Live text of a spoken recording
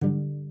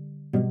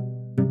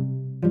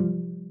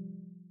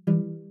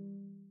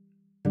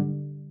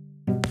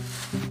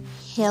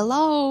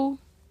Hello!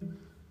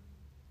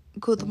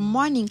 Good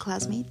morning,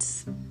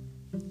 classmates.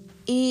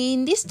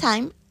 In this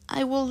time,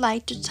 I would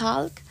like to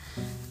talk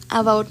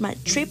about my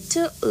trip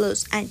to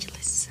Los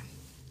Angeles.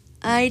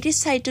 I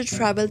decided to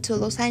travel to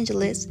Los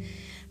Angeles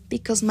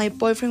because my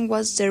boyfriend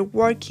was there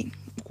working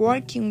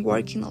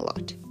a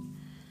lot.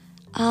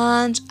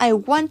 And I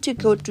want to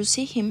go to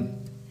see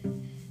him.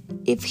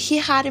 If he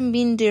hadn't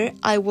been there,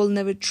 I would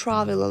never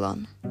travel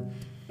alone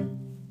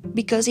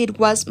because it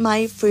was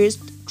my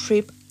first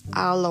trip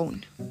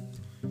alone.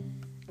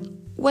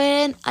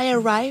 When I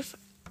arrived,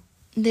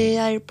 the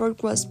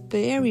airport was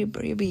very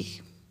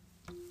big,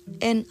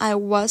 and I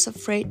was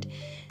afraid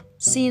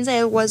since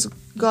I was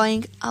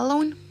going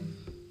alone.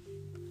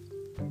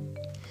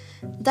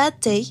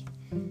 That day,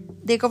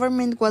 the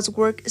government was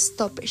work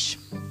stoppage,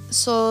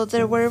 so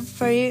there were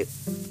very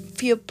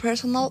few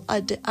personnel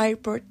at the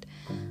airport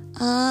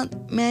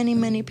and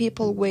many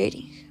people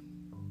waiting.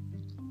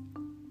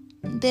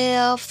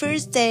 The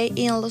first day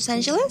in Los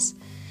Angeles,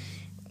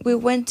 we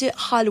went to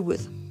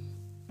Hollywood,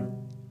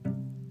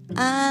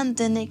 and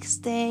the next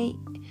day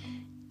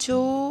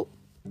to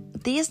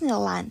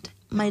Disneyland,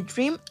 my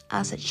dream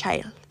as a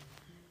child.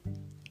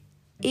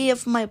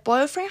 If my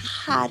boyfriend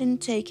hadn't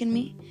taken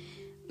me,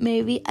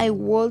 maybe I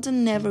would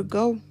never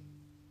go.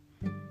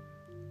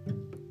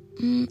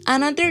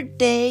 Another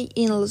day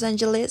in Los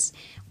Angeles,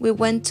 we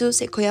went to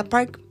Sequoia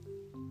Park.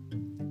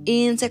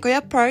 In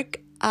Sequoia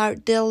Park are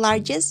the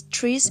largest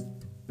trees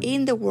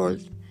in the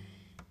world.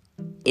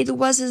 It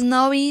was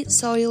snowy,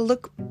 so it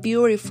looked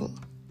beautiful.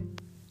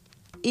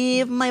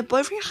 If my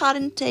boyfriend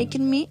hadn't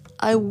taken me,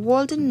 I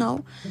wouldn't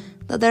know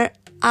that there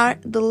are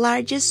the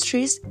largest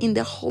trees in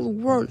the whole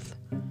world.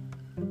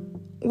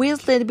 We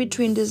slid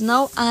between the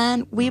snow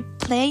and we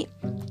played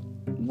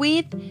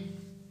with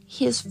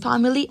his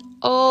family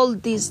all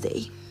this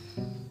day.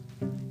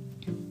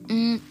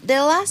 The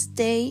last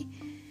day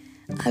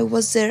I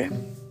was there,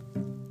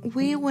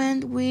 we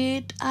went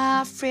with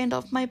a friend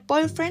of my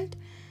boyfriend.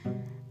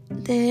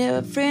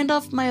 The friend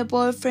of my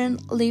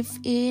boyfriend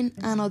lived in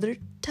another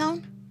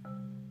town.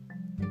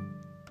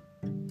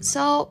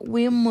 So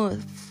we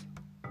moved.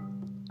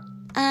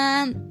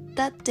 And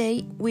that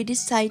day we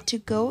decided to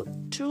go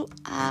to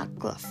a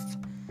club.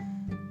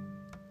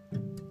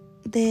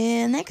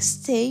 The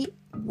next day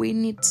we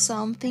need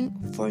something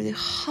for the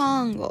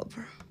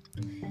hangover.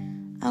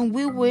 And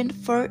we went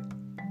for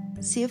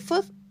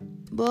seafood,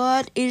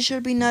 but it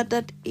should be noted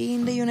that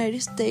in the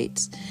United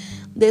States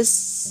the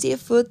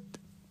seafood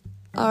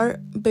are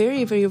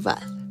very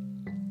bad.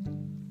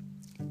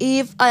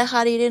 If I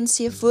had eaten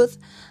seafood,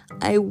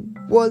 I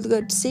would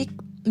get sick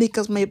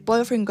because my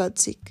boyfriend got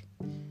sick.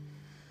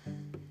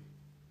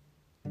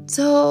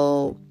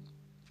 So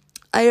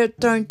I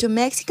returned to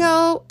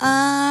Mexico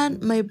and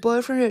my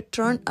boyfriend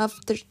returned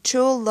after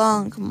 2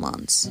 long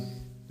months.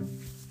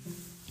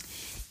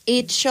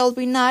 It should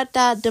be noted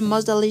that the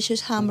most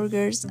delicious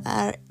hamburgers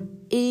are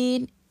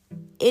in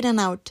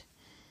In-N-Out.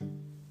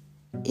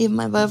 If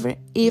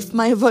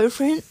my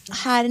boyfriend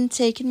hadn't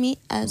taken me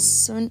as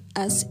soon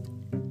as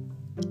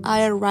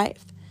I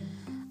arrived,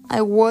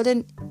 I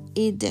wouldn't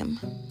eat them.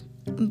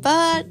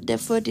 But the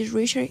food is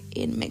richer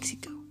in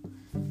Mexico.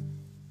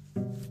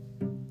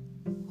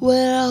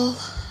 Well,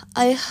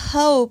 I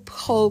hope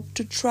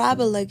to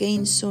travel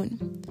again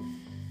soon.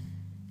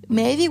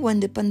 Maybe when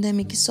the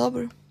pandemic is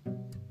over.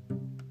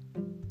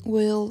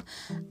 Well,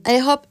 I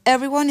hope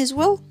everyone is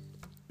well.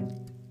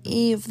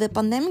 If the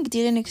pandemic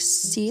didn't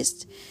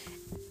exist,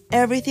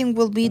 everything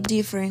will be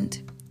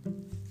different.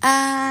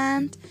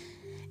 And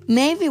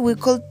maybe we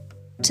could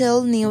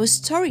tell new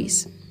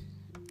stories.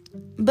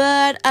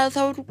 But I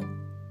thought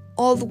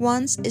old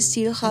ones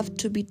still have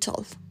to be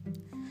told.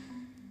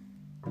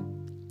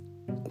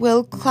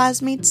 Well,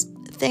 classmates,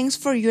 thanks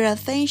for your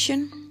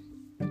attention.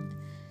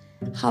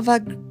 Have a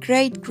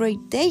great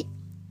day.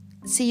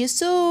 See you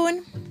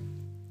soon.